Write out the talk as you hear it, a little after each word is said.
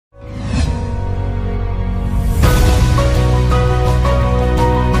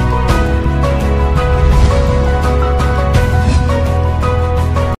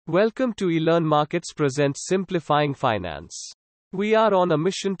Welcome to eLearn Markets presents Simplifying Finance. We are on a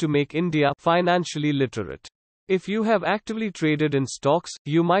mission to make India financially literate. If you have actively traded in stocks,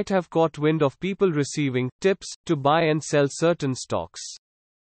 you might have caught wind of people receiving tips to buy and sell certain stocks.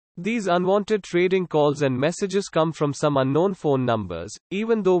 These unwanted trading calls and messages come from some unknown phone numbers,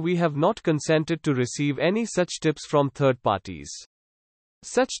 even though we have not consented to receive any such tips from third parties.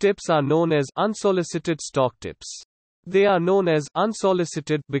 Such tips are known as unsolicited stock tips. They are known as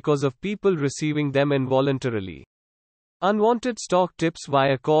unsolicited because of people receiving them involuntarily. Unwanted stock tips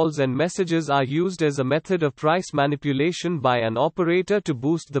via calls and messages are used as a method of price manipulation by an operator to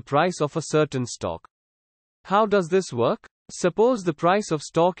boost the price of a certain stock. How does this work? Suppose the price of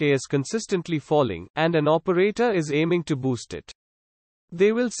stock A is consistently falling, and an operator is aiming to boost it.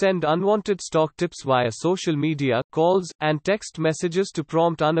 They will send unwanted stock tips via social media, calls, and text messages to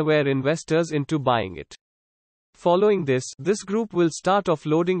prompt unaware investors into buying it. Following this group will start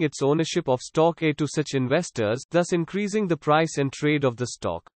offloading its ownership of stock A to such investors, thus increasing the price and trade of the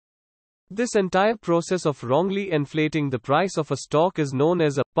stock. This entire process of wrongly inflating the price of a stock is known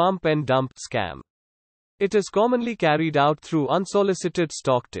as a pump and dump scam. It is commonly carried out through unsolicited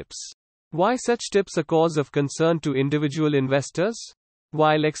stock tips. Why such tips a cause of concern to individual investors?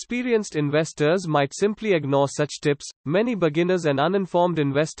 While experienced investors might simply ignore such tips, many beginners and uninformed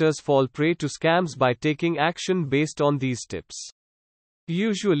investors fall prey to scams by taking action based on these tips.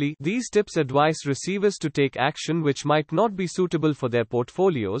 Usually, these tips advise receivers to take action which might not be suitable for their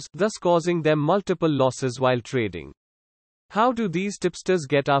portfolios, thus causing them multiple losses while trading. How do these tipsters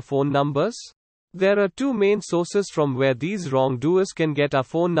get our phone numbers? There are two main sources from where these wrongdoers can get our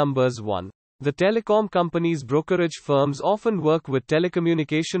phone numbers. 1. The telecom companies' brokerage firms often work with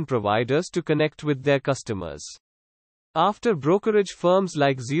telecommunication providers to connect with their customers. After brokerage firms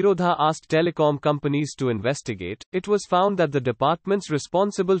like Zerodha asked telecom companies to investigate, it was found that the departments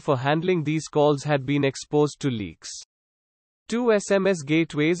responsible for handling these calls had been exposed to leaks. 2. SMS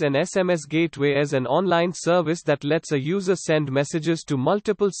gateways. An SMS gateway is an online service that lets a user send messages to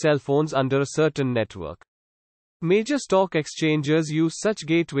multiple cell phones under a certain network. Major stock exchanges use such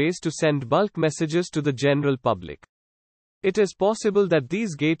gateways to send bulk messages to the general public. It is possible that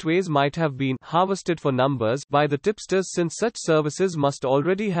these gateways might have been harvested for numbers by the tipsters, since such services must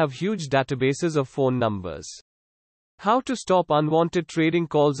already have huge databases of phone numbers. How to stop unwanted trading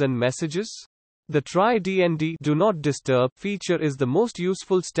calls and messages? The Try DND Do Not Disturb feature is the most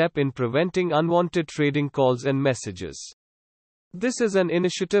useful step in preventing unwanted trading calls and messages. This is an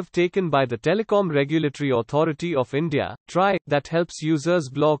initiative taken by the Telecom Regulatory Authority of India, TRAI, that helps users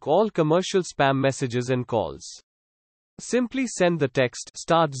block all commercial spam messages and calls. Simply send the text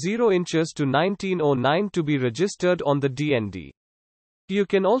start 0 inches to 1909 to be registered on the DND. You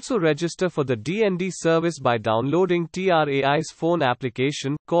can also register for the DND service by downloading TRAI's phone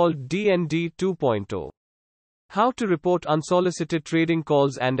application, called DND 2.0. How to report unsolicited trading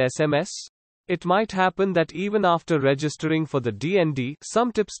calls and SMS? It might happen that even after registering for the DND,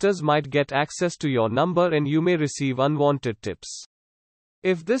 some tipsters might get access to your number and you may receive unwanted tips.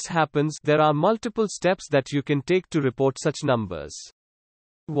 If this happens, there are multiple steps that you can take to report such numbers.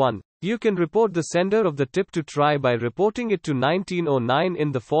 1. You can report the sender of the tip to TRAI by reporting it to 1909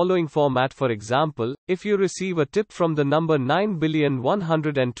 in the following format. For example, if you receive a tip from the number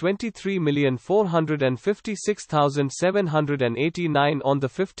 9,123,456,789 on the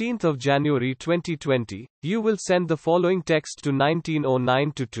 15th of January 2020, you will send the following text to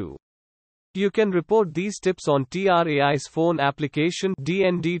 1909 to 2. You can report these tips on TRAI's phone application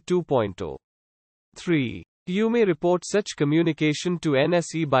DND 2.0. 3. You may report such communication to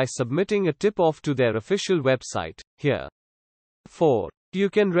NSE by submitting a tip-off to their official website, here. 4.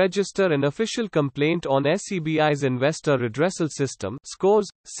 You can register an official complaint on SEBI's Investor Redressal System, SCORS,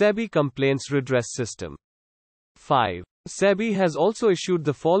 SEBI Complaints Redress System. 5. SEBI has also issued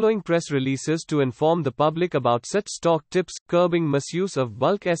the following press releases to inform the public about such stock tips: curbing misuse of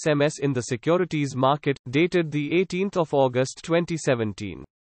bulk SMS in the securities market, dated the 18th of August 2017.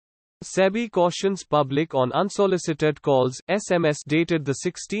 SEBI cautions public on unsolicited calls, SMS, dated the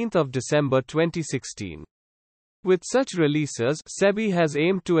 16th of December 2016. With such releases, SEBI has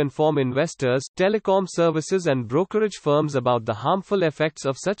aimed to inform investors, telecom services and brokerage firms about the harmful effects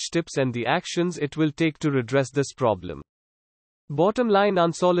of such tips and the actions it will take to redress this problem. Bottom line: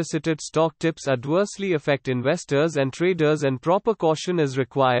 unsolicited stock tips adversely affect investors and traders, and proper caution is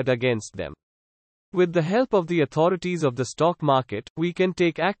required against them. With the help of the authorities of the stock market, we can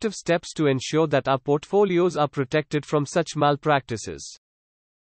take active steps to ensure that our portfolios are protected from such malpractices.